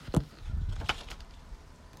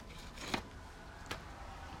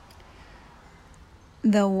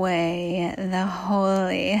the way the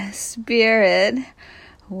Holy Spirit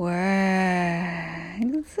works.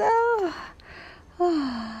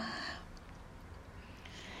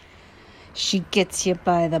 She gets you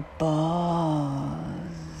by the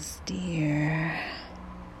balls, dear.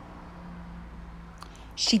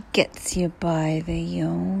 She gets you by the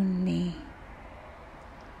yoni.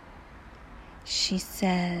 She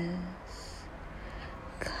says,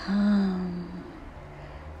 come,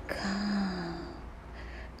 come,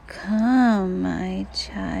 come, my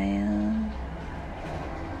child.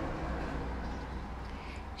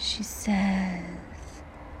 She says,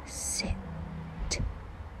 sit,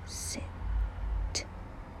 sit,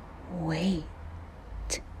 wait,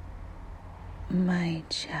 my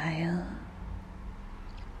child.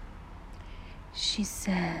 She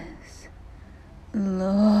says,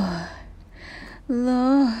 Lord,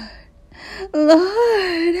 Lord,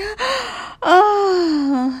 Lord,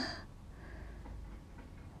 oh,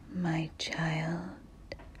 my child.